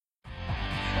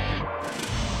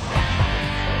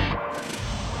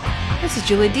This is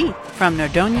Julie D. from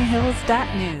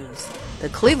NordoniaHills.news. The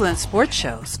Cleveland Sports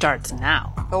Show starts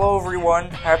now. Hello everyone,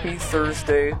 happy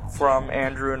Thursday from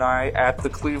Andrew and I at the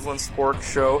Cleveland Sports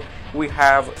Show. We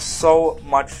have so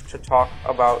much to talk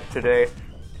about today,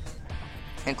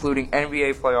 including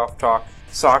NBA playoff talk,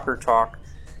 soccer talk,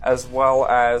 as well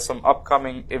as some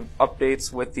upcoming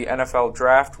updates with the NFL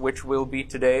Draft, which will be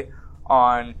today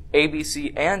on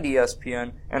ABC and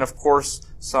ESPN, and of course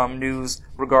some news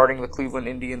regarding the Cleveland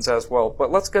Indians as well.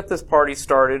 But let's get this party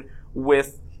started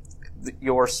with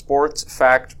your sports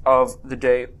fact of the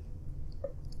day.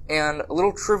 And a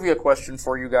little trivia question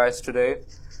for you guys today.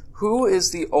 Who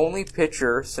is the only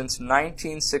pitcher since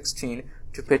 1916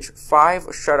 to pitch 5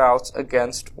 shutouts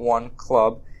against one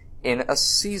club in a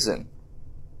season?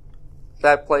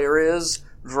 That player is,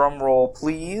 drumroll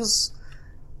please,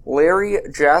 Larry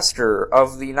Jaster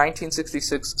of the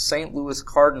 1966 St. Louis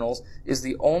Cardinals is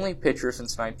the only pitcher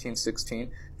since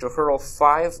 1916 to hurl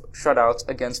 5 shutouts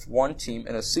against one team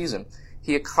in a season.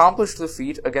 He accomplished the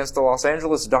feat against the Los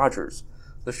Angeles Dodgers.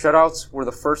 The shutouts were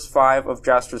the first 5 of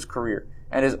Jaster's career,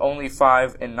 and his only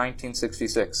 5 in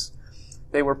 1966.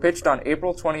 They were pitched on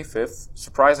April 25th,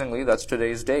 surprisingly, that's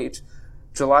today's date,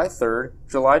 July 3rd,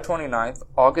 July 29th,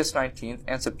 August 19th,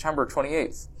 and September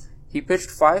 28th. He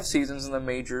pitched 5 seasons in the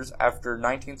majors after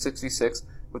 1966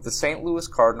 with the St. Louis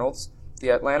Cardinals,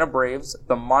 the Atlanta Braves,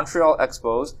 the Montreal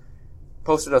Expos,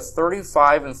 posted a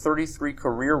 35-33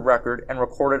 career record, and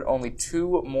recorded only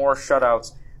 2 more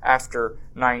shutouts after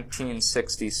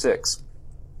 1966.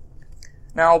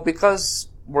 Now, because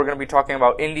we're going to be talking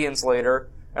about Indians later,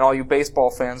 and all you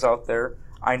baseball fans out there,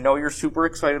 I know you're super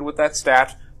excited with that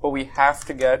stat, but we have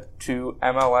to get to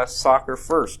MLS soccer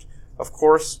first. Of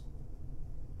course,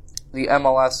 the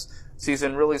MLS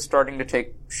season really starting to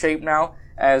take shape now,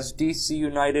 as DC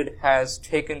United has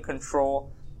taken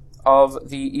control of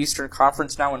the Eastern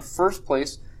Conference, now in first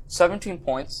place, 17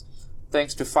 points,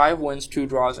 thanks to 5 wins, 2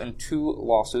 draws, and 2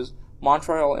 losses.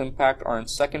 Montreal Impact are in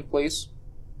second place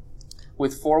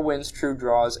with 4 wins, 2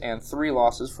 draws, and 3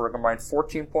 losses for a combined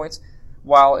 14 points,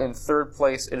 while in third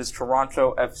place it is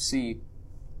Toronto FC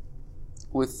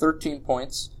with 13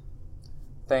 points,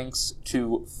 thanks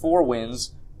to 4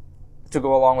 wins to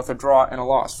go along with a draw and a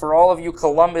loss. For all of you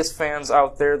Columbus fans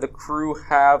out there, the Crew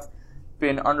have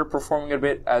been underperforming a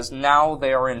bit, as now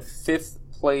they are in 5th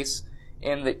place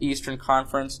in the Eastern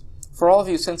Conference. For all of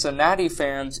you Cincinnati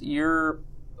fans, your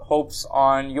hopes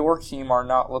on your team are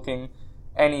not looking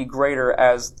any greater,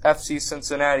 as FC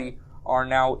Cincinnati are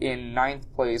now in 9th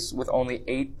place with only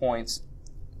 8 points,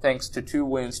 thanks to 2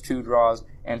 wins, 2 draws,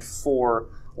 and 4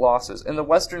 losses. In the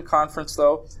Western Conference,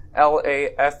 though,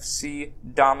 LAFC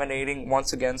dominating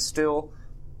once again, still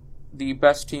the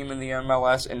best team in the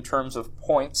MLS in terms of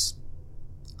points.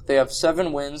 They have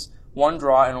 7 wins, 1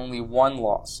 draw, and only 1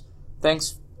 loss.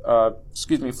 For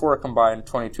a combined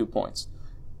 22 points.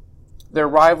 Their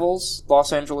rivals,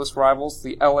 Los Angeles rivals,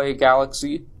 the LA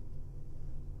Galaxy,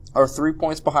 are 3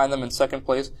 points behind them in second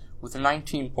place with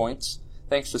 19 points,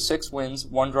 thanks to 6 wins,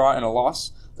 1 draw, and a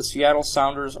loss. The Seattle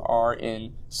Sounders are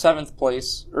in third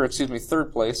place.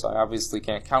 I obviously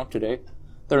can't count today.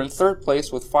 They're in third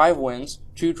place with 5 wins,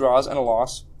 2 draws, and a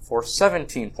loss for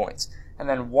 17 points. And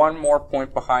then 1 more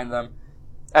point behind them,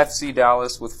 FC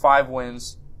Dallas with 5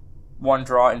 wins, 1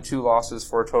 draw, and 2 losses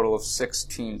for a total of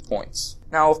 16 points.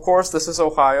 Now, of course, this is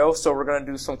Ohio, so we're going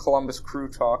to do some Columbus Crew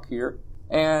talk here.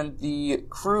 And the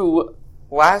Crew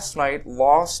last night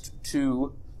lost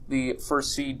to the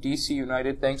first seed DC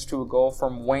United thanks to a goal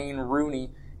from Wayne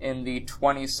Rooney in the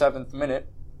 27th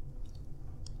minute.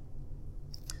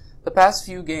 The past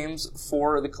few games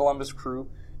for the Columbus Crew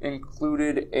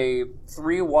included a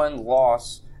 3-1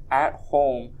 loss at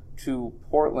home to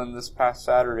Portland this past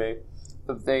Saturday.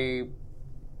 They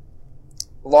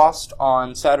lost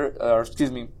on Saturday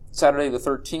the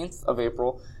 13th of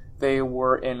April. They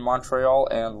were in Montreal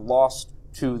and lost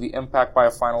to the Impact by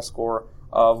a final score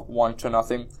of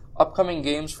 1-0. Upcoming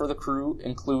games for the Crew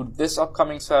include this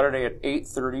upcoming Saturday at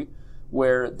 8:30,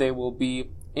 where they will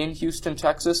be in Houston,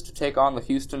 Texas, to take on the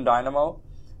Houston Dynamo,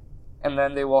 and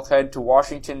then they will head to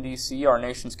Washington, D.C., our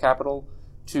nation's capital,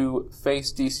 to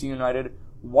face D.C. United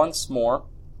once more.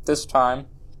 This time,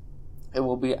 it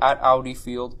will be at Audi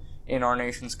Field in our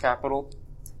nation's capital.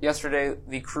 Yesterday,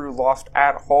 the Crew lost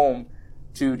at home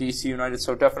to D.C. United,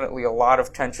 so definitely a lot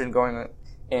of tension going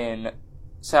in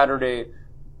Saturday,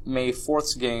 May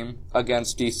 4th's game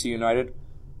against DC United.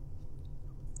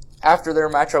 After their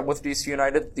matchup with DC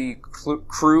United, the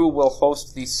Crew will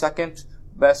host the second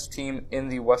best team in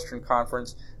the Western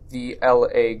Conference, the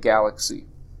LA Galaxy.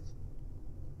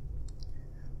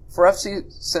 For FC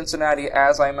Cincinnati,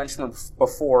 as I mentioned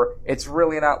before, it's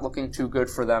really not looking too good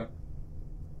for them.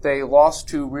 They lost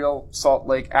to Real Salt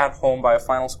Lake at home by a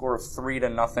final score of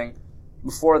 3-0.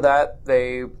 Before that,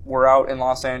 they were out in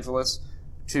Los Angeles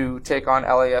to take on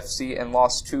LAFC and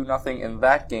lost 2-0 in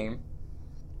that game.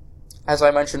 As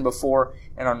I mentioned before,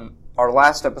 and on our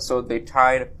last episode, they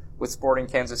tied with Sporting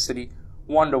Kansas City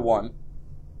 1-1.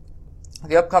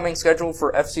 The upcoming schedule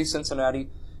for FC Cincinnati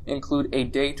include a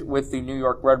date with the New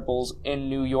York Red Bulls in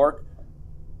New York,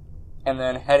 and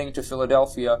then heading to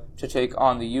Philadelphia to take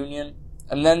on the Union.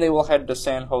 And then they will head to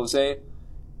San Jose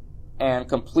and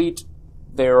complete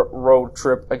their road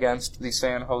trip against the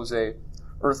San Jose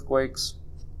Earthquakes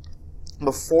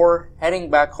before heading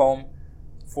back home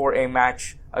for a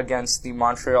match against the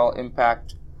Montreal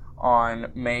Impact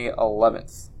on May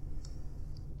 11th.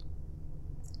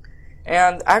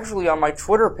 And actually on my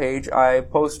Twitter page, I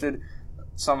posted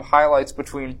some highlights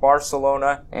between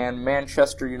Barcelona and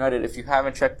Manchester United. If you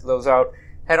haven't checked those out,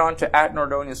 head on to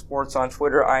 @Nordonia on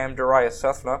Twitter. I am Darius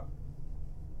Sethna.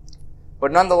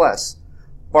 But nonetheless,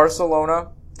 Barcelona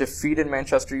defeated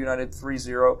Manchester United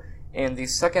 3-0 in the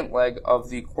second leg of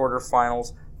the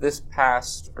quarterfinals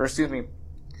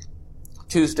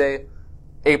Tuesday,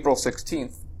 April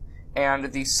 16th.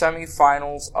 And the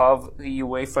semifinals of the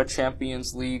UEFA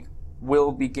Champions League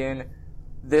will begin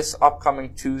this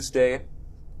upcoming Tuesday,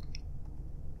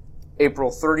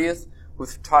 April 30th,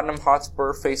 with Tottenham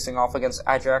Hotspur facing off against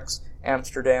Ajax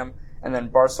Amsterdam, and then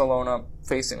Barcelona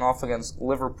facing off against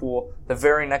Liverpool the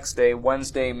very next day,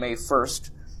 Wednesday, May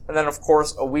 1st. And then, of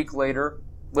course, a week later,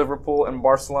 Liverpool and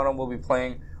Barcelona will be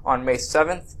playing on May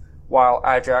 7th, while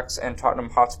Ajax and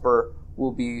Tottenham Hotspur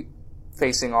will be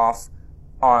facing off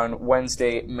on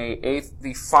Wednesday, May 8th.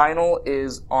 The final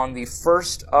is on the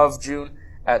 1st of June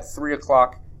at 3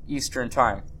 o'clock Eastern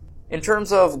Time. In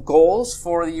terms of goals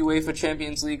for the UEFA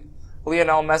Champions League,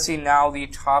 Lionel Messi now the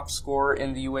top scorer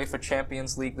in the UEFA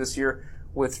Champions League this year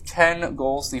with 10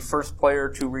 goals, the first player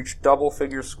to reach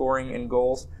double-figure scoring in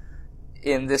goals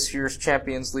in this year's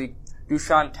Champions League.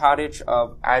 Dusan Tadic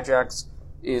of Ajax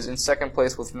is in second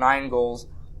place with 9 goals.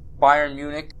 Bayern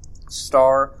Munich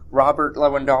star Robert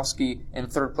Lewandowski in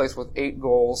third place with 8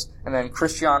 goals. And then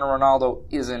Cristiano Ronaldo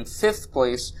is in fifth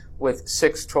place with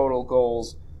 6 total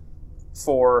goals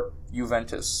for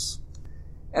Juventus.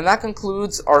 And that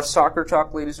concludes our soccer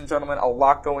talk, ladies and gentlemen. A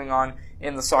lot going on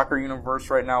in the soccer universe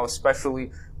right now, especially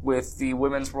with the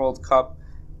Women's World Cup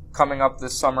coming up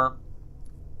this summer.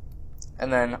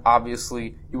 And then,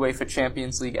 obviously, UEFA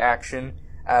Champions League action,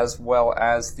 as well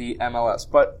as the MLS.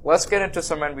 But let's get into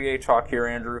some NBA talk here,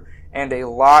 Andrew. And a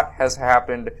lot has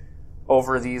happened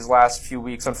over these last few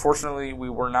weeks. Unfortunately, we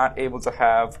were not able to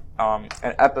have an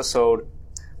episode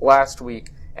last week,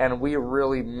 and we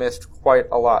really missed quite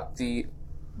a lot. The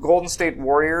Golden State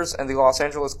Warriors and the Los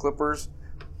Angeles Clippers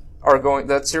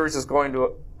that series is going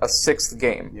to a 6th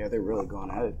game. Yeah, they're really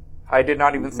going at it. I did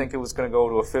not even think it was going to go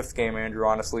to a 5th game, Andrew,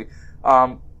 honestly.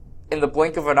 In the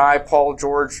blink of an eye, Paul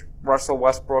George, Russell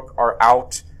Westbrook are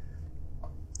out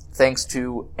thanks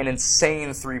to an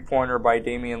insane three-pointer by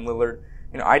Damian Lillard.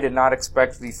 I did not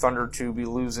expect the Thunder to be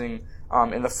losing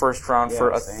in the first round for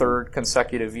a third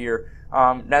consecutive year.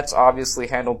 Nets obviously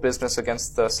handled business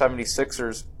against the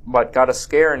 76ers, but got a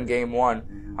scare in Game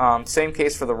 1. Same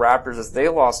case for the Raptors as they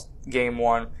lost Game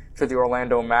 1 to the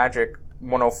Orlando Magic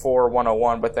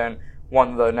 104-101, but then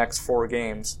won the next 4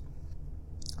 games.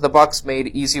 The Bucks made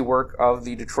easy work of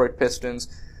the Detroit Pistons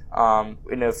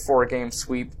in a 4-game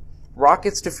sweep.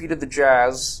 Rockets defeated the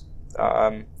Jazz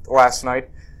last night,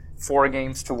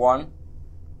 4-1.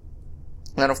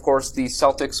 And then, of course, the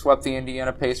Celtics swept the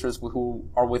Indiana Pacers, who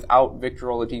are without Victor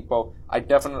Oladipo. I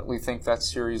definitely think that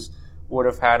series would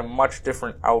have had a much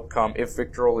different outcome if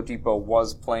Victor Oladipo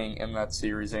was playing in that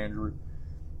series, Andrew.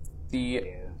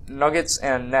 The Nuggets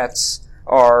and Nets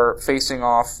are facing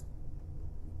off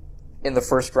in the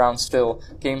first round still.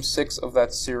 Game 6 of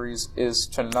that series is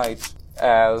tonight,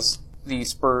 as the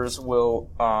Spurs will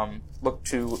look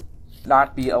to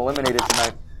not be eliminated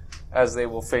tonight, as they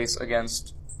will face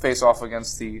off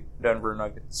against the Denver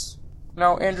Nuggets.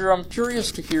 Now, Andrew, I'm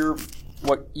curious to hear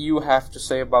what you have to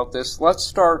say about this. Let's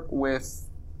start with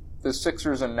the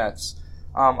Sixers and Nets.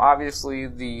 Obviously,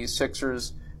 the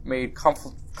Sixers made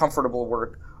comfortable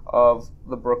work of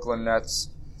the Brooklyn Nets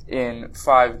in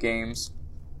 5 games.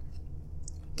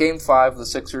 Game 5, the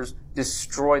Sixers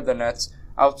destroyed the Nets,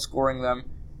 outscoring them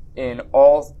in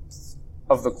all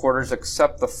of the quarters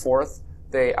except the 4th.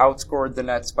 They outscored the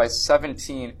Nets by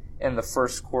 17 in the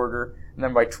first quarter, and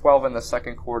then by 12 in the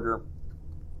second quarter,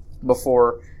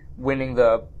 before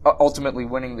ultimately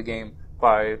winning the game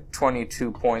by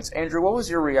 22 points. Andrew, what was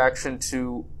your reaction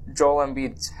to Joel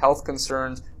Embiid's health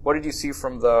concerns? What did you see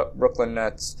from the Brooklyn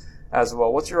Nets as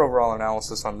well? What's your overall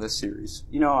analysis on this series?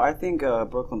 I think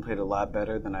Brooklyn played a lot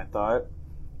better than I thought.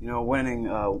 Winning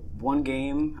one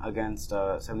game against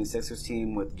 76ers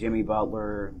team with Jimmy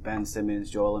Butler, Ben Simmons,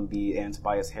 Joel Embiid, and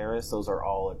Tobias Harris, those are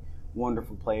all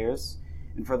wonderful players.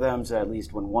 And for them to at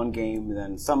least win one game, and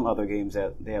then some other games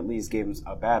that they at least gave them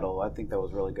a battle, I think that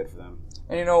was really good for them.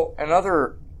 And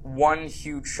another one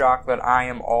huge shock that I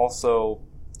am also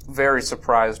very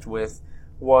surprised with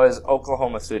was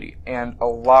Oklahoma City. And a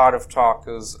lot of talk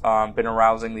has been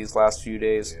arousing these last few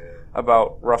days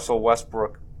about Russell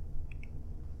Westbrook,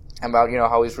 about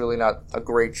how he's really not a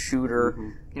great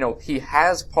shooter. Mm-hmm. He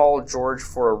has Paul George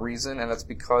for a reason, and that's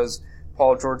because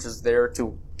Paul George is there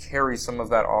to carry some of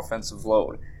that offensive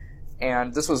load.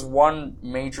 And this was one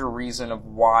major reason of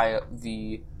why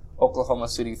the Oklahoma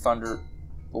City Thunder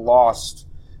lost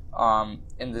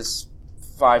in this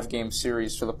 5-game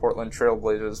series to the Portland Trail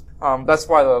Blazers. That's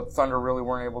why the Thunder really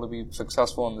weren't able to be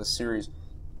successful in this series.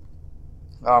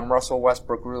 Russell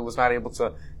Westbrook really was not able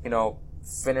to,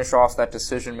 finish off that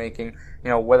decision-making,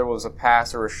 whether it was a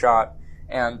pass or a shot.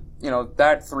 And,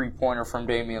 that three-pointer from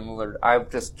Damian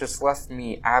Lillard, just left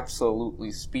me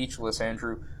absolutely speechless,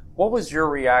 Andrew. What was your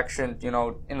reaction?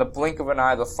 In the blink of an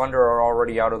eye, the Thunder are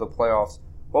already out of the playoffs.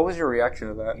 What was your reaction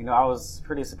to that? I was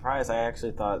pretty surprised. I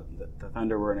actually thought that the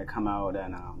Thunder were going to come out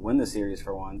and win the series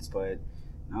for once, but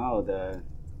no, the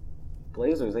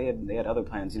Blazers, they had other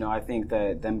plans. I think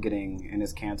that them getting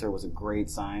Enes Kanter was a great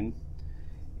sign.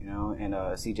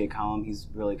 And C.J. Collum, he's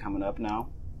really coming up now.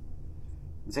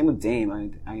 And same with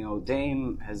Dame.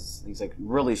 Dame he's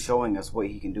really showing us what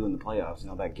he can do in the playoffs.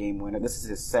 That game winner. This is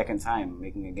his second time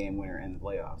making a game winner in the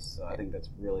playoffs. So I think that's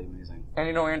really amazing.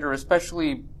 And Andrew,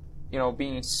 especially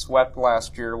being swept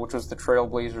last year, which was the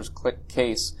Trailblazers'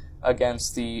 case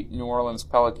against the New Orleans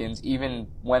Pelicans, even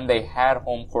when they had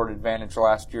home court advantage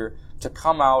last year, to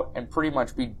come out and pretty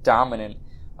much be dominant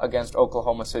against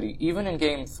Oklahoma City, even in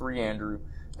Game 3, Andrew.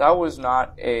 That was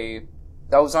not an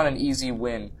easy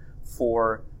win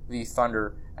for the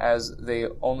Thunder, as they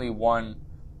only won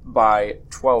by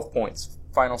 12 points.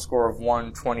 Final score of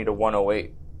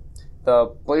 120-108.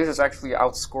 The Blazers actually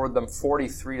outscored them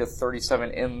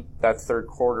 43-37 in that third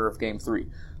quarter of Game 3.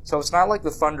 So it's not like the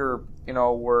Thunder,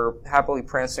 were happily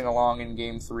prancing along in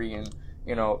Game 3 and,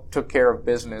 took care of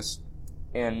business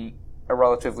in a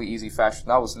relatively easy fashion.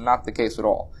 That was not the case at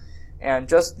all. And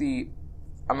just the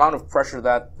amount of pressure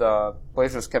that the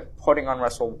Blazers kept putting on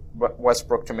Russell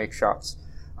Westbrook to make shots.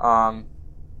 Al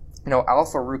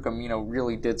Farouq Amino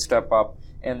really did step up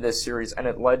in this series, and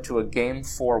it led to a Game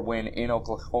 4 win in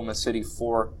Oklahoma City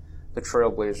for the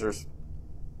Trailblazers.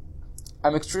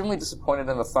 I'm extremely disappointed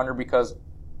in the Thunder because,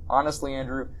 honestly,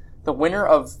 Andrew, the winner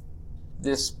of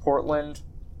this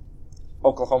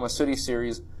Portland-Oklahoma City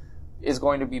series is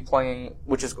going to be playing,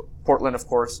 which is Portland, of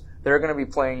course. They're going to be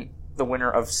playing the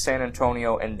winner of San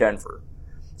Antonio and Denver.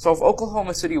 So if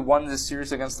Oklahoma City won this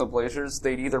series against the Blazers,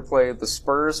 they'd either play the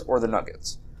Spurs or the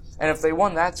Nuggets. And if they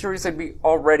won that series, they'd be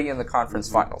already in the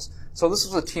conference finals. So this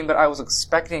was a team that I was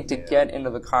expecting to get into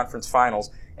the conference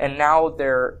finals, and now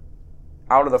they're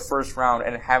out of the first round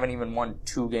and haven't even won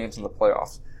 2 games in the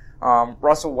playoffs.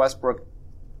 Russell Westbrook,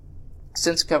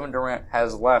 since Kevin Durant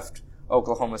has left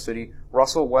Oklahoma City,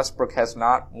 Russell Westbrook has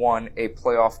not won a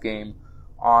playoff game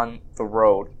on the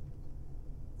road.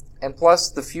 And plus,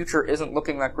 the future isn't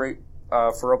looking that great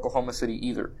for Oklahoma City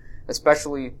either.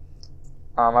 Especially,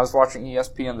 I was watching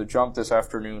ESPN The Jump this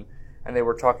afternoon, and they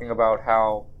were talking about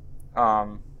how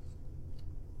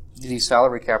the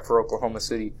salary cap for Oklahoma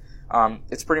City,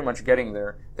 it's pretty much getting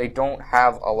there. They don't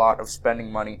have a lot of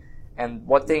spending money, and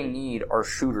what they need are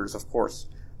shooters, of course,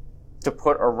 to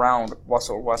put around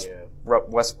Russell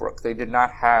Westbrook. They did not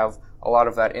have a lot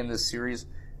of that in this series.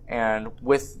 And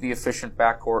with the efficient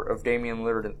backcourt of Damian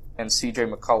Lillard and C.J.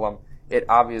 McCollum, it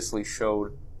obviously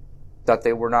showed that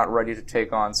they were not ready to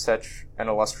take on such an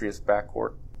illustrious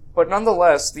backcourt. But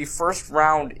nonetheless, the first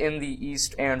round in the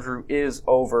East, Andrew, is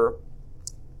over.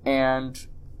 And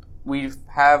we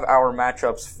have our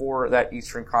matchups for that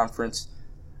Eastern Conference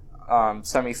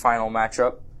semifinal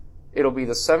matchup. It'll be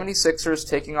the 76ers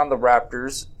taking on the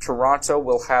Raptors. Toronto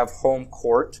will have home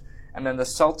court. And then the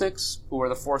Celtics, who are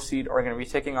the 4th seed, are going to be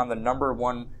taking on the number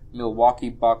 1 Milwaukee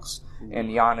Bucks and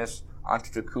Giannis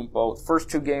Antetokounmpo. First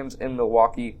 2 games in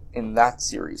Milwaukee in that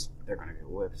series. They're going to get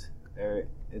whipped.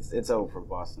 It's over for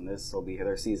Boston. This will be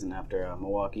their season after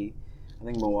Milwaukee. I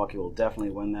think Milwaukee will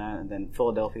definitely win that. And then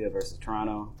Philadelphia versus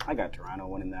Toronto. I got Toronto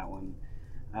winning that one.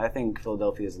 I think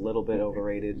Philadelphia is a little bit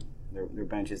overrated. Their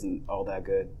bench isn't all that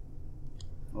good.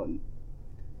 Well,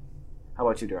 How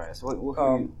about you, Darius?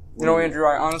 Andrew,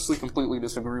 I honestly completely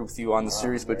disagree with you on the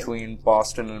series between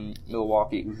Boston and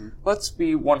Milwaukee. Mm-hmm. Let's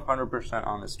be 100%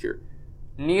 honest here.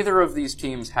 Neither of these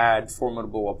teams had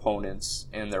formidable opponents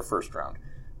in their first round.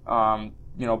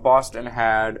 Boston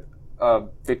had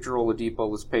Victor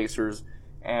Oladipo-less Pacers,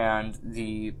 and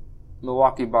the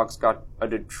Milwaukee Bucks got a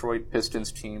Detroit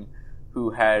Pistons team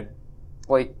who had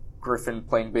Blake Griffin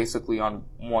playing basically on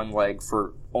one leg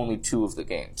for only 2 of the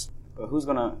games. But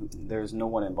there's no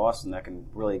one in Boston that can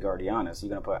really guard Giannis. You're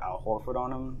going to put Al Horford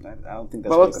on him? I don't think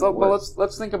that's going to work.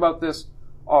 Let's think about this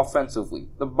offensively.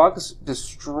 The Bucks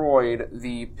destroyed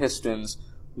the Pistons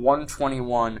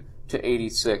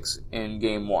 121-86 in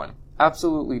Game 1.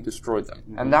 Absolutely destroyed them.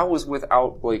 Mm-hmm. And that was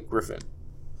without Blake Griffin.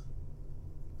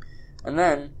 And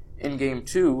then, in Game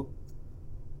 2,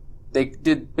 they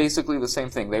did basically the same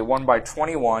thing. They won by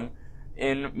 21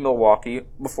 in Milwaukee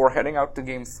before heading out to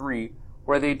Game 3,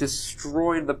 where they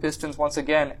destroyed the Pistons once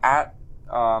again at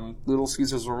Little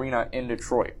Caesars Arena in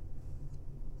Detroit.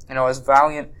 As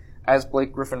valiant as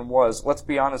Blake Griffin was, let's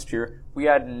be honest here, we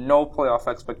had no playoff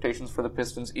expectations for the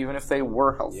Pistons, even if they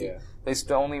were healthy. Yeah. They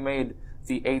still only made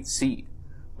the 8th seed.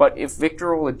 But if Victor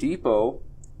Oladipo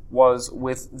was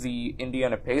with the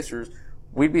Indiana Pacers,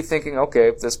 we'd be thinking, okay,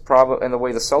 and the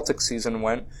way the Celtics season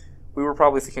went, we were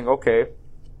probably thinking, okay,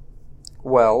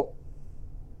 well,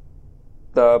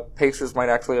 the Pacers might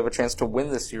actually have a chance to win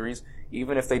this series,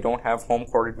 even if they don't have home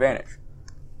court advantage.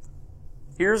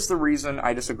 Here's the reason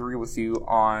I disagree with you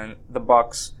on the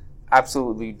Bucks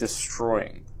absolutely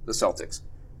destroying the Celtics.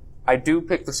 I do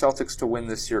pick the Celtics to win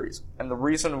this series, and the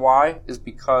reason why is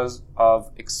because of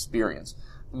experience.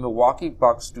 The Milwaukee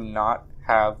Bucks do not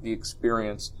have the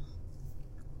experience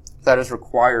that is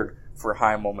required for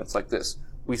high moments like this.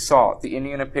 We saw the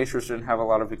Indiana Pacers didn't have a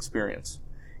lot of experience,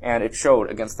 and it showed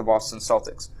against the Boston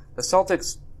Celtics. The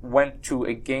Celtics went to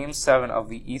a Game 7 of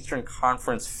the Eastern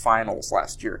Conference Finals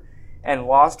last year and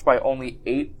lost by only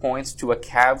 8 points to a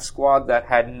Cavs squad that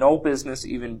had no business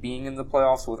even being in the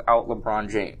playoffs without LeBron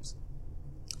James.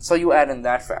 So you add in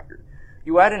that factor.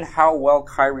 You add in how well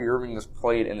Kyrie Irving has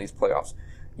played in these playoffs.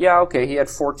 Yeah, okay, he had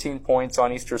 14 points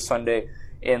on Easter Sunday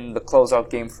in the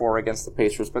closeout Game 4 against the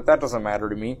Pacers, but that doesn't matter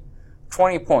to me.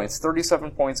 20 points,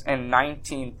 37 points, and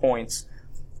 19 points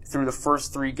through the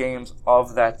first 3 games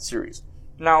of that series.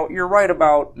 Now, you're right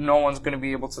about no one's going to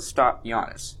be able to stop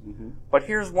Giannis. Mm-hmm. But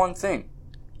here's one thing.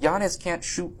 Giannis can't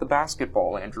shoot the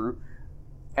basketball, Andrew.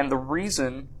 And the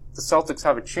reason the Celtics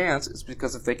have a chance is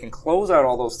because if they can close out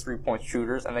all those 3-point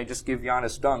shooters and they just give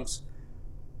Giannis dunks,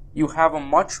 you have a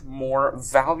much more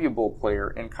valuable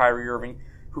player in Kyrie Irving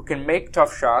who can make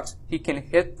tough shots. He can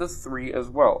hit the 3 as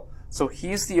well. So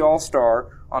he's the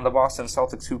all-star on the Boston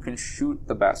Celtics who can shoot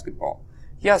the basketball.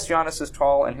 Yes, Giannis is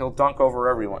tall and he'll dunk over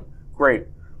everyone. Great.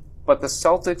 But the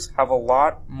Celtics have a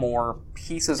lot more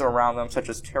pieces around them, such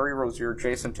as Terry Rozier,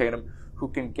 Jason Tatum, who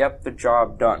can get the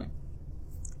job done.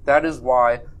 That is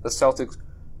why the Celtics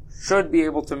should be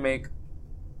able to make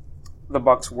the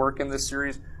Bucks work in this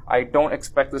series. I don't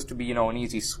expect this to be, an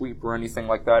easy sweep or anything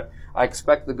like that. I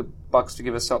expect the Bucks to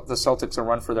give the Celtics a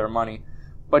run for their money.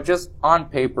 But just on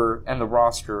paper and the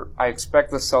roster, I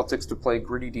expect the Celtics to play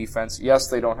gritty defense. Yes,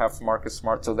 they don't have Marcus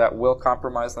Smart, so that will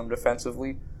compromise them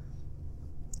defensively.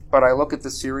 But I look at the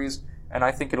series, and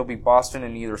I think it'll be Boston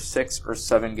in either 6 or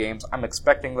 7 games. I'm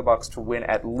expecting the Bucks to win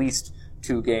at least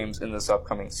 2 games in this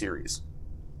upcoming series.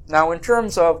 Now, in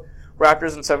terms of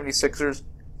Raptors and 76ers,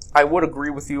 I would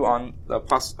agree with you on the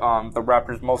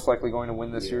Raptors most likely going to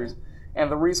win this series. And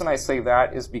the reason I say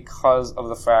that is because of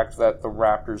the fact that the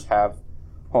Raptors have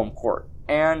home court.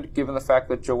 And given the fact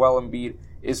that Joel Embiid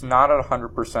is not at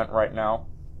 100% right now,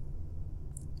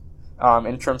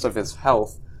 in terms of his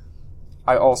health,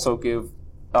 I also give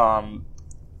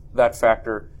that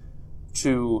factor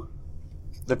to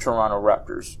the Toronto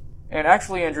Raptors. And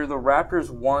actually, Andrew, the Raptors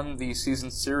won the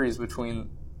season series between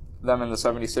them and the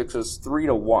 76ers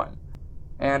 3-1.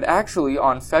 And actually,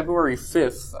 on February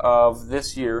 5th of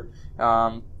this year,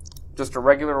 just a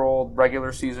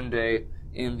regular season day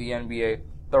in the NBA,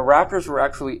 the Raptors were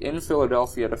actually in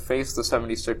Philadelphia to face the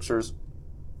 76ers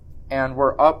and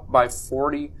were up by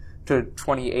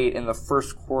 40-28 in the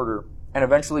first quarter, and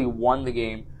eventually won the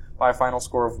game by a final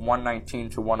score of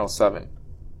 119-107.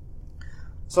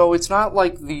 So it's not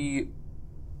like the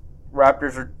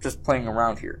Raptors are just playing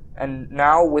around here. And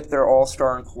now with their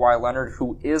all-star in Kawhi Leonard,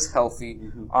 who is healthy,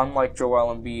 unlike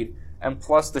Joel Embiid, and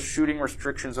plus the shooting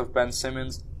restrictions of Ben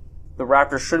Simmons, the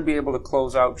Raptors should be able to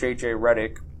close out J.J.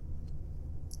 Redick.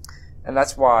 And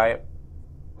that's why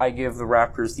I give the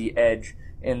Raptors the edge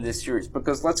in this series.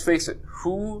 Because let's face it,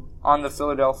 who on the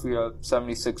Philadelphia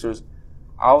 76ers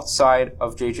outside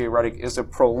of J.J. Redick is a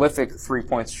prolific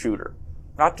three-point shooter.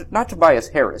 Not Tobias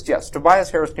Harris. Yes,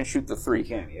 Tobias Harris can shoot the three. He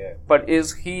can, yeah. But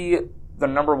is he the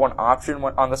number one option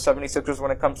on the 76ers when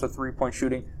it comes to three-point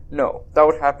shooting? No. That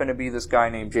would happen to be this guy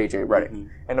named J.J. Redick. Mm-hmm.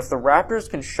 And if the Raptors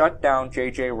can shut down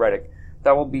J.J. Redick,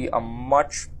 that will be a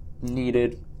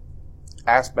much-needed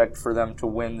aspect for them to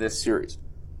win this series.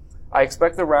 I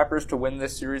expect the Raptors to win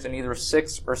this series in either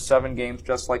 6 or 7 games,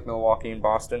 just like Milwaukee and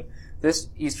Boston. This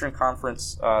Eastern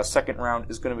Conference second round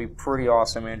is going to be pretty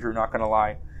awesome, Andrew, not going to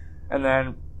lie. And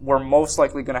then we're most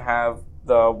likely going to have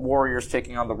the Warriors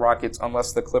taking on the Rockets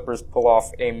unless the Clippers pull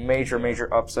off a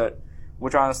major upset,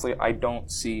 which honestly I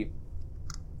don't see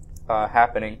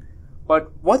happening.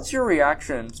 But what's your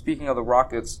reaction, speaking of the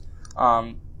Rockets,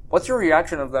 what's your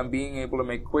reaction of them being able to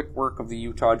make quick work of the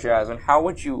Utah Jazz, and how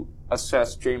would you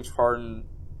assess James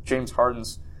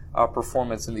Harden's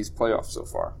performance in these playoffs so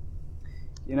far?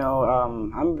 You know,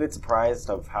 I'm a bit surprised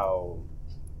of how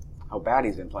bad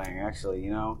he's been playing, actually,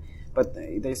 you know. But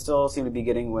they still seem to be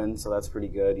getting wins, so that's pretty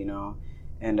good, you know.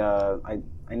 And I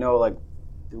know, like,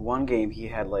 the one game he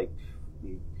had, like,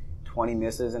 20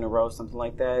 misses in a row, something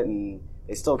like that, and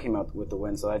they still came out with the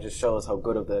win. So that just shows how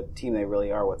good of the team they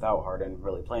really are without Harden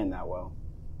really playing that well.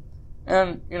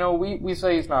 And, you know, we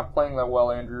say he's not playing that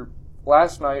well, Andrew.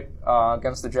 Last night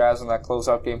against the Jazz in that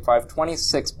closeout Game 5,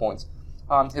 26 points.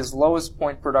 His lowest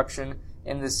point production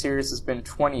in this series has been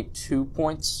 22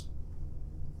 points.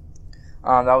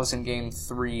 That was in Game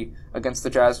 3 against the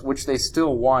Jazz, which they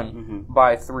still won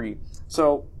by 3.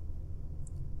 So,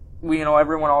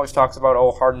 everyone always talks about,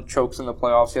 Harden chokes in the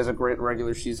playoffs. He has a great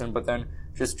regular season, but then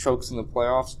just chokes in the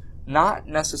playoffs. This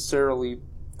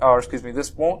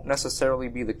won't necessarily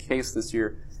be the case this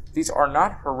year. These are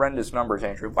not horrendous numbers,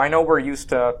 Andrew. I know we're used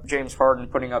to James Harden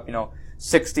putting up,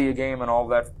 60 a game and all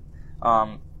that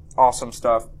awesome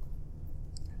stuff.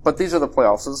 But these are the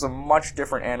playoffs. This is a much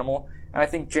different animal, and I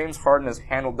think James Harden has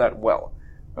handled that well.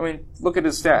 I mean, look at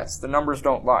his stats. The numbers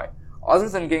don't lie. Other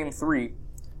than Game 3,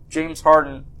 James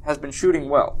Harden has been shooting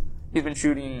well. He's been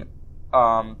shooting,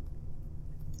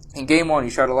 in Game 1, he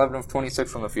shot 11 of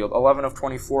 26 from the field, 11 of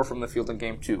 24 from the field in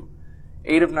Game 2,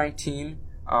 8 of 19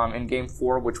 in Game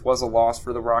 4, which was a loss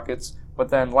for the Rockets. But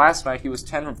then last night, he was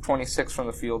 10 of 26 from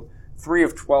the field, 3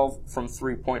 of 12 from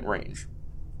three-point range.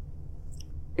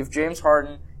 If James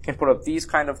Harden can put up these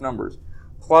kind of numbers,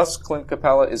 plus Clint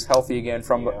Capella is healthy again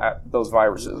from those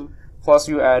viruses, plus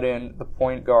you add in the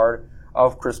point guard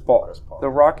of Chris Paul. The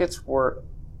Rockets were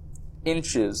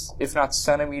inches, if not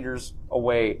centimeters,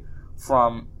 away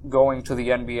from going to the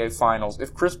NBA Finals.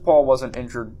 If Chris Paul wasn't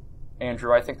injured,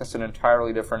 Andrew, I think that's an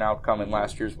entirely different outcome in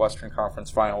last year's Western Conference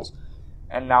Finals.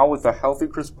 And now with a healthy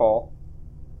Chris Paul,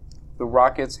 the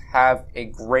Rockets have a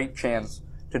great chance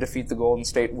to defeat the Golden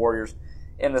State Warriors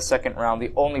in the second round.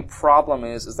 The only problem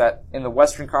is that in the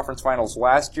Western Conference Finals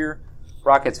last year,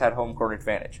 Rockets had home court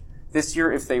advantage. This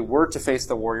year, if they were to face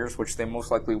the Warriors, which they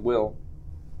most likely will,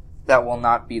 that will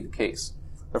not be the case.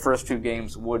 The first 2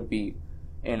 games would be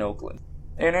in Oakland.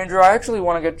 And Andrew, I actually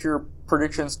want to get your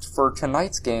predictions for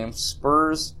tonight's game,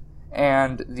 Spurs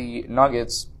and the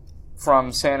Nuggets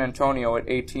from San Antonio at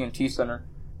AT&T Center.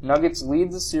 Nuggets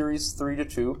lead the series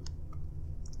 3-2.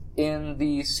 In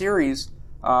the series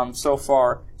so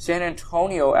far, San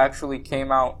Antonio actually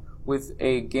came out with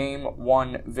a Game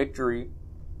 1 victory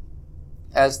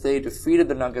as they defeated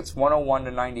the Nuggets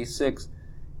 101-96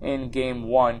 in Game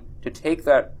 1 to take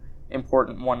that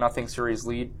important 1-0 series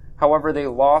lead. However, they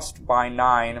lost by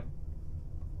 9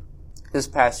 this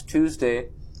past Tuesday,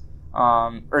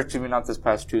 in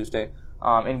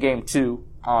Game 2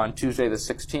 on Tuesday the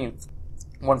 16th,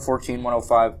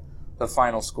 114-105, the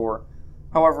final score.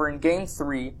 However, in Game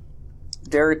 3,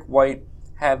 Derek White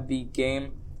had the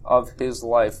game of his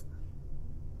life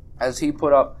as he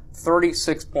put up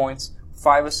 36 points,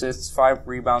 5 assists, 5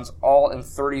 rebounds, all in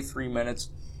 33 minutes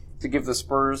to give the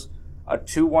Spurs a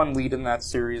 2-1 lead in that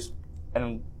series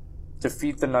and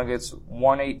defeat the Nuggets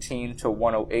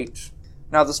 118-108.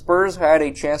 Now, the Spurs had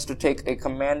a chance to take a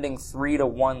commanding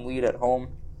 3-1 lead at home.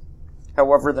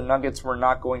 However, the Nuggets were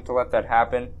not going to let that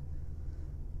happen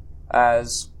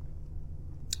as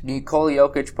Nikola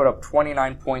Jokic put up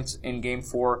 29 points in Game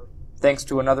 4 thanks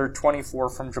to another 24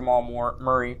 from Jamal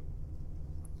Murray.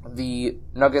 The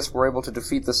Nuggets were able to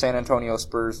defeat the San Antonio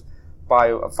Spurs by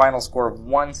a final score of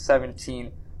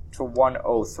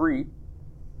 117-103.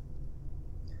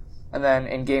 And then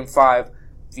in Game 5,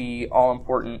 the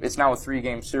all-important, it's now a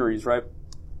 3-game series, right?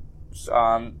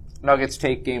 Nuggets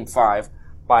take Game 5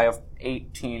 by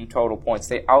 18 total points.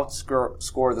 They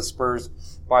outscore the Spurs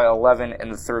by 11 in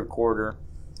the third quarter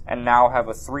and now have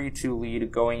a 3-2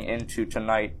 lead going into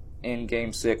tonight in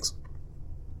Game 6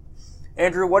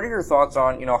 Andrew, what are your thoughts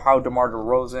on, how DeMar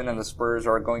DeRozan and the Spurs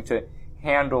are going to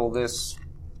handle this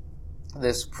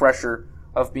pressure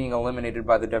of being eliminated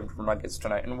by the Denver Nuggets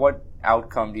tonight? And what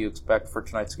outcome do you expect for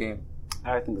tonight's game?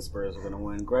 I think the Spurs are going to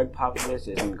win. Greg Popovich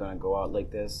isn't going to go out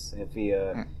like this. If he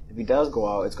does go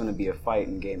out, it's going to be a fight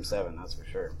in Game 7, that's for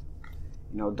sure.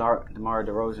 DeMar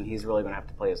DeRozan, he's really going to have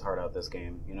to play his heart out this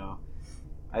game,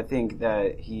 I think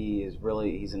that he's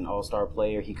an all-star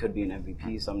player. He could be an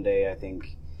MVP someday. I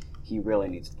think he really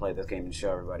needs to play this game and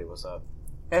show everybody what's up.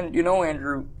 And,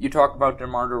 Andrew, you talk about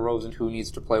DeMar DeRozan, who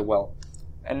needs to play well.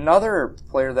 Another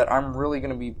player that I'm really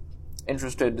going to be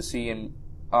interested to see and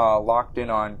locked in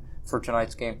on for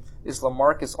tonight's game is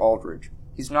LaMarcus Aldridge.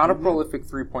 He's not a prolific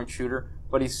three-point shooter,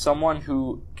 but he's someone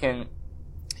who can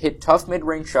hit tough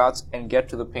mid-range shots and get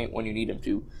to the paint when you need him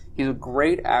to. He's a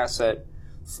great asset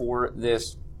for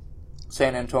this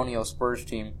San Antonio Spurs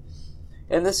team.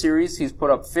 In this series, he's put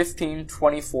up 15,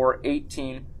 24,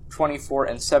 18, 24,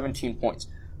 and 17 points.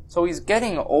 So he's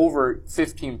getting over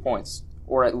 15 points,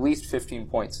 or at least 15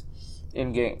 points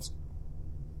in games.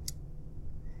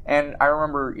 And I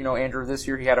remember, Andrew, this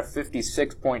year he had a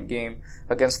 56-point game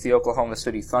against the Oklahoma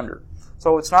City Thunder.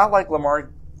 So it's not like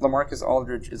LaMarcus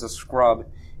Aldridge is a scrub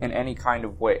in any kind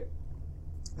of way.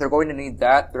 They're going to need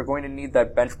that. They're going to need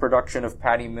that bench production of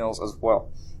Patty Mills as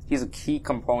well. He's a key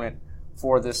component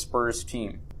for this Spurs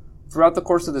team. Throughout the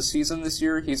course of the season this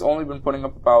year, he's only been putting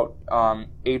up about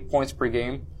 8 points per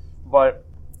game, but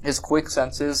his quick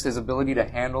senses, his ability to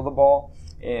handle the ball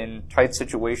in tight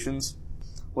situations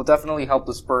will definitely help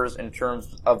the Spurs in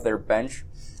terms of their bench.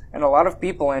 And a lot of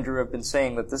people, Andrew, have been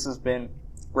saying that this has been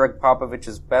Greg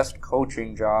Popovich's best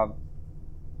coaching job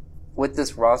with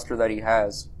this roster that he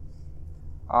has.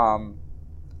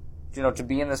 To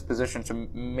be in this position to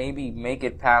maybe make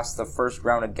it past the first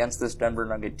round against this Denver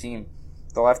Nugget team.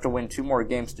 They'll have to win 2 more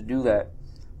games to do that.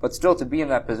 But still, to be in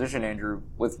that position, Andrew,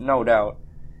 with no doubt,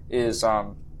 is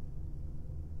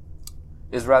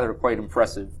rather quite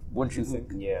impressive, wouldn't you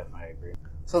think? Yeah, I agree.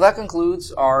 So that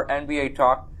concludes our NBA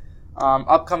talk.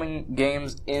 Upcoming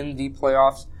games in the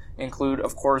playoffs include,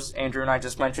 of course, Andrew and I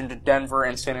just mentioned Denver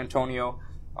and San Antonio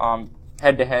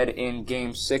head-to-head in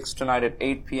Game 6 tonight at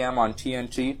 8 p.m. on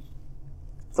TNT.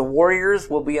 The Warriors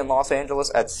will be in Los Angeles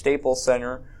at Staples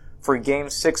Center for Game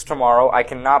 6 tomorrow. I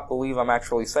cannot believe I'm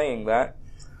actually saying that.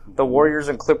 The Warriors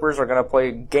and Clippers are going to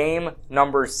play game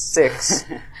number 6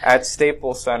 at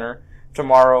Staples Center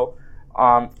tomorrow,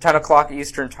 10 o'clock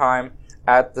Eastern Time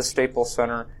at the Staples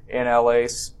Center in LA.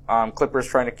 Clippers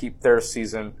trying to keep their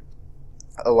season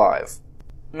alive.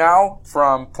 Now,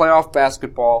 from playoff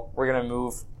basketball, we're going to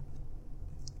move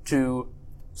to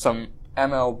some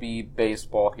MLB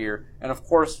baseball here. And of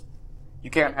course, you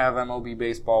can't have MLB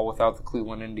baseball without the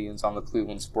Cleveland Indians on the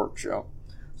Cleveland Sports Show.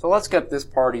 So let's get this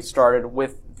party started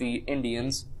with the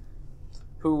Indians,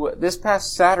 who this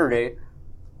past Saturday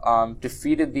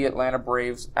defeated the Atlanta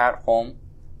Braves at home.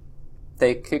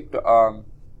 They kicked, the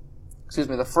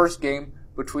first game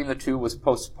between the two was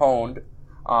postponed.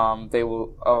 They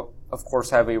will, of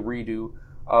course, have a redo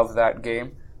of that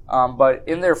game. But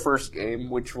in their first game,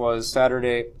 which was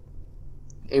Saturday,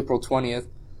 April 20th,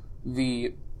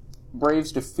 the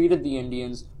Braves defeated the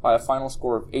Indians by a final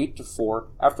score of 8-4.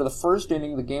 After the first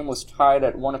inning, the game was tied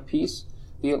at 1 apiece.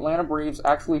 The Atlanta Braves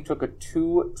actually took a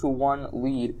 2-1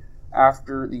 lead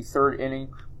after the third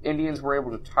inning. Indians were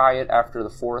able to tie it after the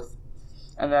fourth.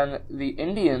 And then the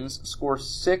Indians scored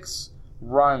 6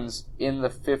 runs in the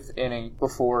fifth inning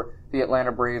before the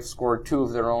Atlanta Braves scored 2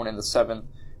 of their own in the seventh,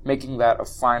 making that a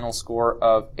final score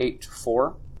of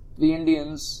 8-4. The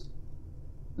Indians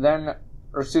then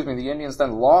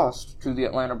lost to the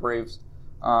Atlanta Braves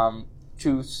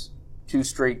two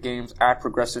straight games at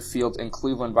Progressive Field in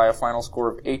Cleveland by a final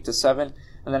score of 8-7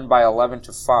 and then by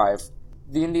 11-5.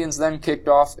 The Indians then kicked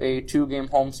off a 2-game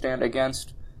homestand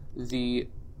against the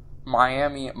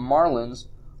Miami Marlins,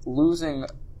 losing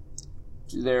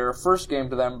their first game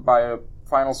to them by a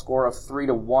final score of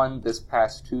 3-1 this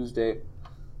past Tuesday.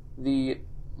 The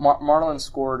Marlins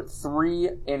scored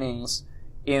 3 runs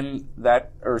in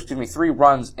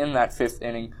that fifth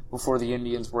inning before the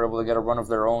Indians were able to get a run of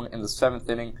their own in the seventh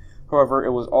inning. However,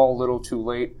 it was all a little too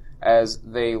late as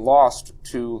they lost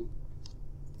to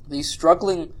the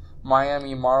struggling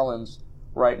Miami Marlins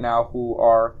right now, who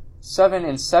are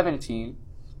 7-17.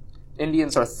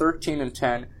 Indians are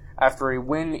 13-10 after a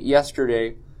win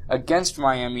yesterday against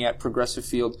Miami at Progressive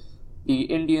Field. The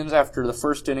Indians, after the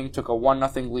first inning, took a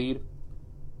 1-0 lead.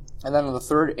 And then in the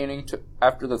third inning,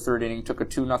 after the third inning, took a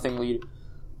 2-0 lead.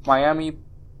 Miami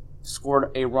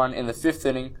scored a run in the fifth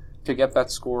inning to get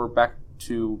that score back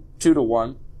to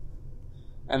 2-1.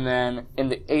 And then in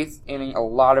the 8th inning, a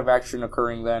lot of action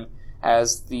occurring then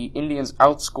as the Indians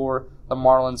outscore the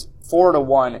Marlins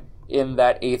 4-1 in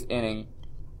that 8th inning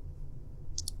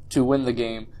to win the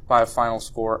game by a final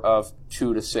score of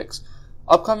 2-6.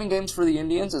 Upcoming games for the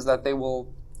Indians is that they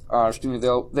will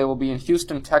be in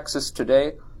Houston, Texas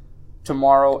today,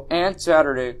 tomorrow, and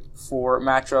Saturday for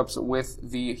matchups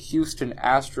with the Houston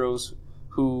Astros,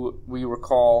 who we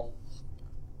recall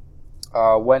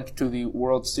went to the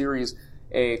World Series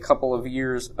a couple of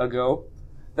years ago.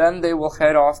 Then they will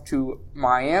head off to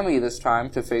Miami this time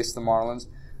to face the Marlins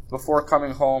before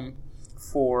coming home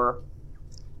for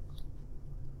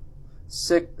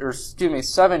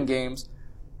 7 games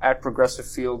at Progressive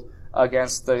Field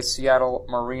against the Seattle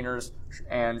Mariners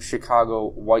and Chicago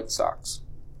White Sox.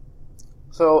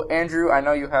 So, Andrew, I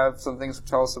know you have some things to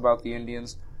tell us about the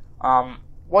Indians.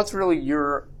 What's really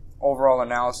your overall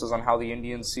analysis on how the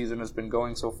Indians season has been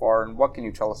going so far, and what can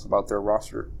you tell us about their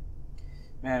roster?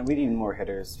 Man, we need more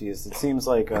hitters because it seems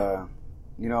like,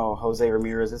 Jose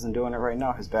Ramirez isn't doing it right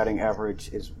now. His batting average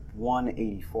is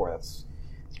 184. That's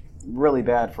really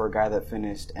bad for a guy that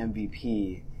finished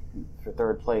MVP for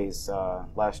third place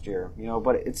last year.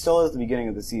 But it still is the beginning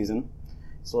of the season,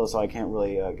 so I can't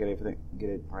really get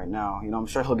it right now. I'm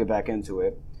sure he'll get back into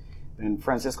it. And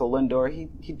Francisco Lindor,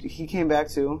 he came back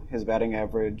too. His batting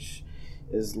average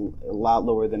is a lot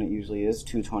lower than it usually is,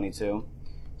 222.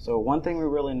 So one thing we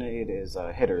really need is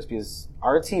hitters, because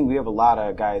our team, we have a lot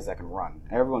of guys that can run.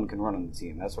 Everyone can run on the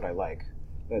team. That's what I like.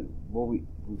 But we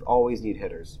always need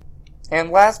hitters. And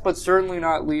last but certainly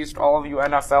not least, all of you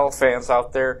NFL fans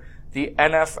out there, the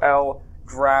NFL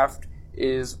draft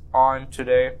is on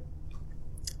today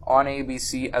on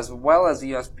ABC as well as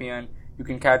ESPN. You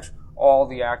can catch all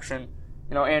the action.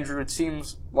 Andrew, it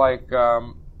seems like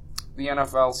the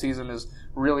NFL season is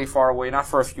really far away, not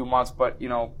for a few months, but,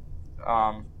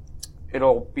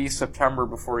 it'll be September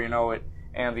before you know it,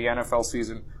 and the NFL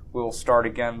season will start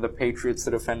again. The Patriots,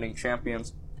 the defending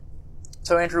champions.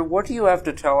 So, Andrew, what do you have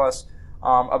to tell us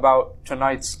about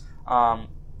tonight's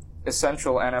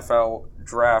essential NFL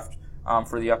draft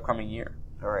for the upcoming year?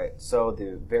 All right, so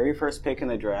the very first pick in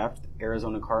the draft,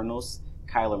 Arizona Cardinals,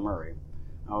 Kyler Murray.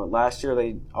 Last year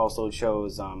they also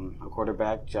chose a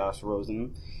quarterback, Josh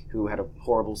Rosen, who had a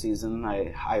horrible season.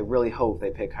 I really hope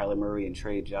they pick Kyler Murray and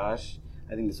trade Josh.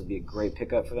 I think this would be a great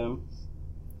pickup for them.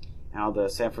 Now the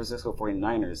San Francisco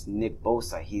 49ers, Nick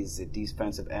Bosa, he's a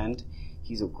defensive end.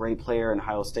 He's a great player in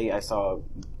Ohio State. I saw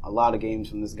a lot of games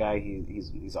from this guy.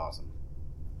 He's awesome.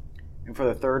 And for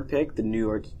the third pick, the New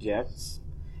York Jets,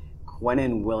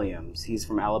 Quinnen Williams. He's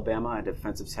from Alabama, a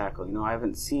defensive tackle. I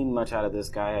haven't seen much out of this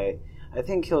guy. I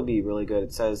think he'll be really good.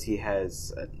 It says he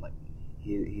has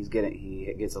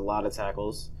he gets a lot of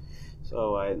tackles,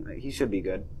 so he should be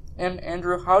good. And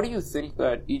Andrew, how do you think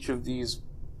that each of these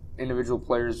individual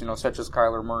players, such as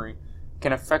Kyler Murray,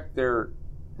 can affect their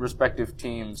respective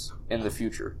teams in the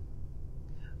future?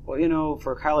 Well,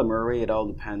 for Kyler Murray, it all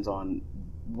depends on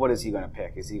what is he going to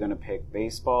pick. Is he going to pick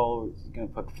baseball? Or is he going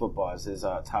to pick football as his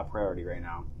top priority right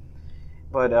now?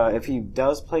 But if he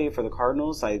does play for the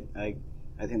Cardinals, I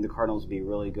think the Cardinals will be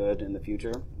really good in the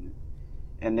future.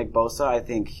 And Nick Bosa, I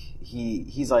think he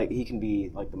can be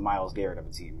like the Myles Garrett of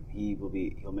a team.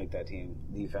 He'll make that team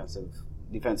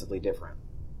defensively different.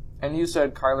 And you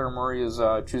said Kyler Murray is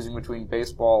choosing between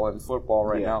baseball and football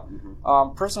right now.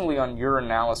 Mm-hmm. Personally, on your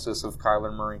analysis of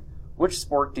Kyler Murray, which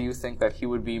sport do you think that he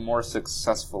would be more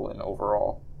successful in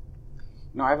overall?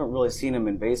 I haven't really seen him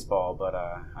in baseball, but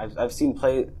I've seen him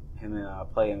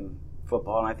play in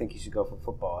football, and I think he should go for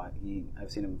football. I've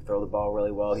seen him throw the ball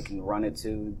really well. He can run it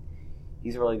too.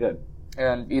 He's really good.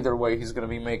 And either way, he's going to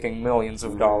be making millions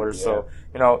of dollars. Yeah.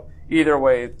 So, either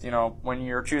way, when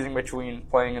you're choosing between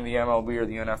playing in the MLB or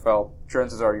the NFL,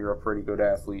 chances are you're a pretty good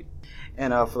athlete.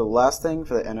 And for the last thing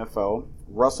for the NFL,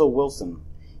 Russell Wilson.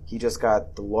 He just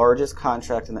got the largest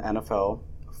contract in the NFL,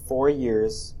 4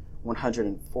 years,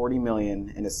 $140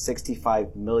 million, and a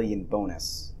 $65 million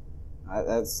bonus.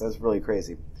 That's really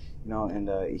crazy. And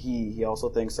he also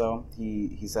thinks so.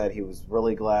 He said he was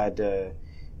really glad to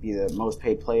be the most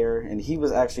paid player, and he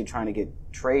was actually trying to get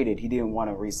traded. He didn't want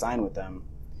to re-sign with them.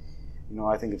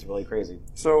 I think it's really crazy.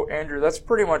 So, Andrew, that's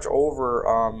pretty much over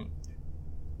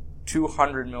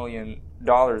 $200 million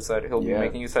that he'll be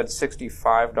making. You said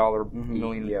 $65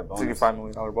 million, $65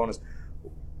 million bonus.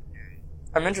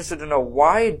 I'm interested to know,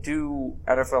 why do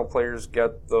NFL players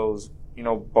get those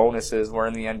bonuses, where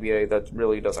in the NBA that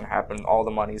really doesn't happen? All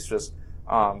the money's just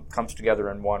comes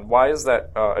together in one. Why is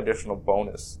that additional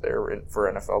bonus there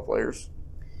for NFL players?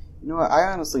 You know what?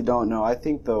 I honestly don't know. I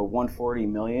think the $140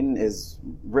 million is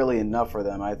really enough for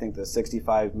them. I think the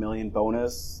 $65 million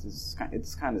bonus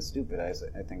it's kind of stupid.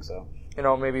 I think so.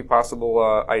 Maybe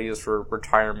possible ideas for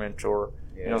retirement or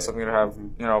something to have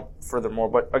furthermore.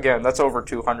 But again, that's over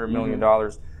 $200 million.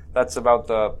 That's about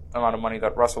the amount of money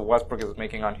that Russell Westbrook is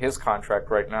making on his contract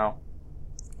right now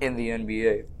in the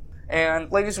NBA.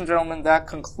 And ladies and gentlemen, that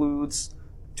concludes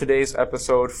today's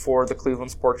episode for the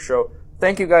Cleveland Sports Show.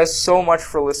 Thank you guys so much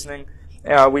for listening.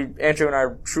 Andrew and I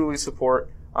truly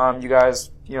support you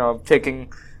guys,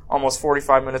 taking almost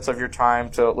 45 minutes of your time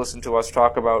to listen to us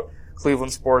talk about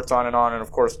Cleveland sports on, and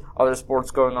of course, other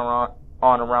sports going on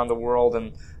around the world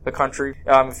and the country.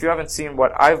 If you haven't seen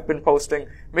what I've been posting,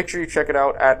 make sure you check it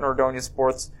out at Nordonia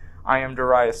Sports. I am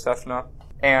Darius Sefna.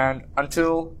 And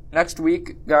until next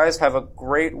week, guys, have a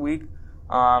great week.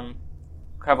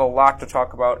 Have a lot to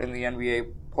talk about in the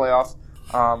NBA playoffs.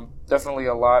 Definitely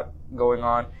a lot going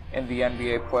on in the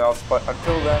NBA playoffs. But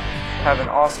until then, have an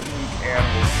awesome week, and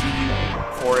we'll see you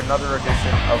for another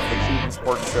edition of the Cleveland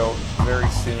Sports Show very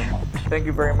soon. Thank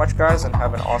you very much, guys, and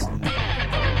have an awesome week.